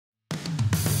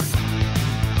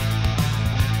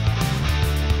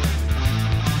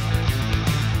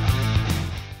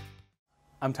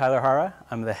I'm Tyler Hara.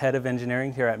 I'm the head of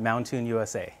engineering here at Mountune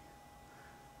USA.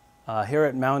 Here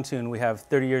at Mountune, we have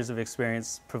 30 years of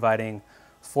experience providing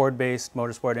Ford-based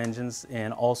motorsport engines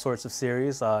in all sorts of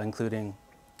series, including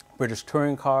British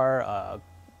Touring Car,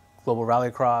 Global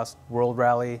Rallycross, World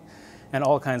Rally, and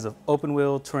all kinds of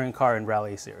open-wheel, touring car, and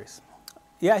rally series.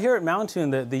 Yeah, here at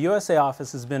Mountune, the USA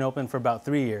office has been open for about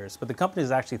 3 years, but the company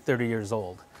is actually 30 years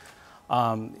old.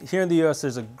 Here in the US,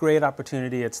 there's a great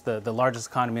opportunity. It's the largest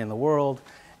economy in the world,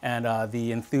 and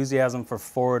the enthusiasm for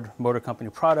Ford Motor Company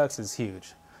products is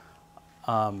huge.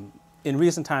 In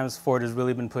recent times, Ford has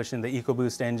really been pushing the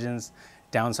EcoBoost engines,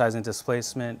 downsizing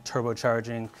displacement,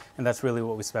 turbocharging, and that's really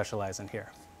what we specialize in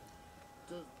here.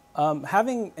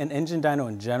 Having an engine dyno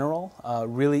in general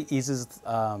really eases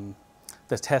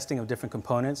the testing of different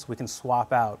components. We can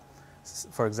swap out,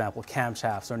 for example,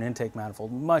 camshafts or an intake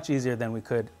manifold much easier than we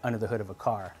could under the hood of a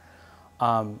car.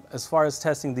 As far as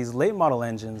testing these late model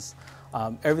engines,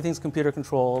 everything's computer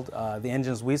controlled. The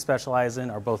engines we specialize in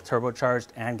are both turbocharged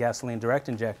and gasoline direct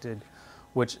injected,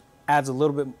 which adds a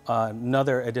little bit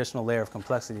another additional layer of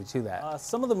complexity to that.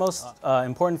 Some of the most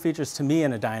important features to me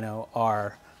in a dyno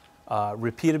are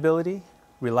repeatability,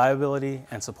 reliability,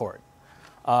 and support.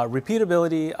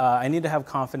 Repeatability, I need to have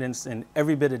confidence in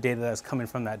every bit of data that's coming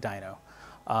from that dyno.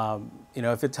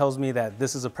 If it tells me that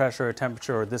this is a pressure or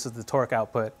temperature or this is the torque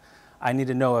output, I need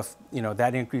to know if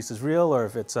that increase is real or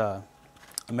if it's a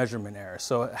measurement error.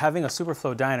 So having a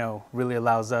SuperFlow dyno really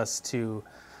allows us to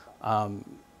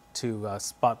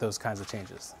spot those kinds of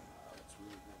changes.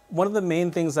 One of the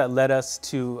main things that led us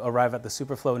to arrive at the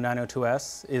SuperFlow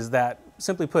 902S is that,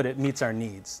 simply put, it meets our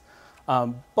needs.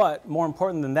 But more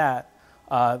important than that,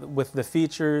 with the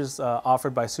features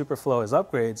offered by SuperFlow as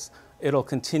upgrades, it'll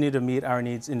continue to meet our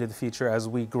needs into the future as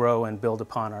we grow and build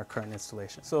upon our current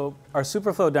installation. So our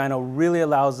SuperFlow dyno really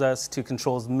allows us to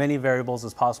control as many variables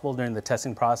as possible during the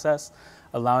testing process,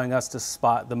 allowing us to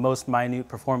spot the most minute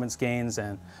performance gains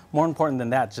and, more important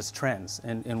than that, just trends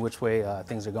in which way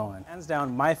things are going. Hands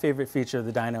down, my favorite feature of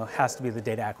the dyno has to be the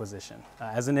data acquisition.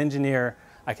 As an engineer,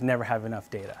 I can never have enough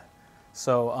data.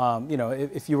 So,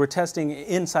 if you were testing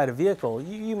inside a vehicle,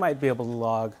 you might be able to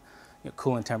log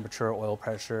coolant temperature, oil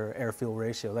pressure, air-fuel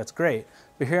ratio. That's great.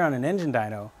 But here on an engine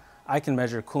dyno, I can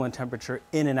measure coolant temperature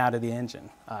in and out of the engine.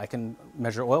 I can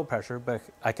measure oil pressure, but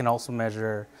I can also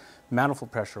measure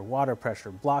manifold pressure, water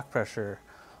pressure, block pressure,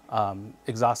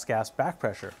 exhaust gas back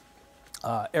pressure.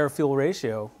 Air-fuel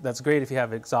ratio, that's great if you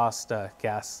have exhaust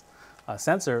gas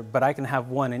sensor, but I can have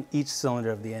one in each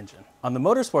cylinder of the engine. On the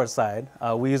motorsport side,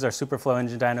 we use our SuperFlow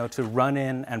engine dyno to run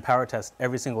in and power test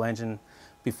every single engine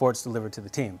before it's delivered to the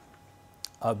team.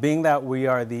 Being that we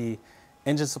are the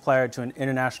engine supplier to an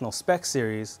international spec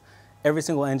series, every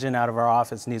single engine out of our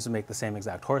office needs to make the same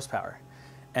exact horsepower.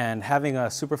 And having a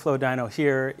SuperFlow dyno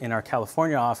here in our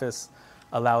California office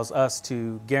allows us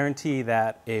to guarantee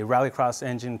that a rallycross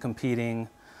engine competing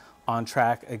on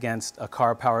track against a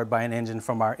car powered by an engine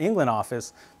from our England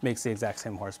office makes the exact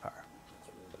same horsepower.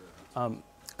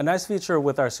 A nice feature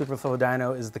with our SuperFlow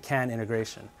dyno is the CAN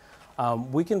integration.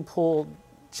 We can pull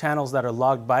channels that are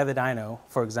logged by the dyno,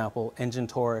 for example, engine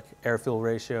torque, air-fuel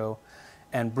ratio,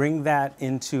 and bring that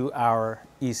into our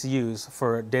ECUs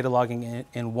for data logging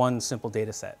in one simple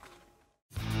data set.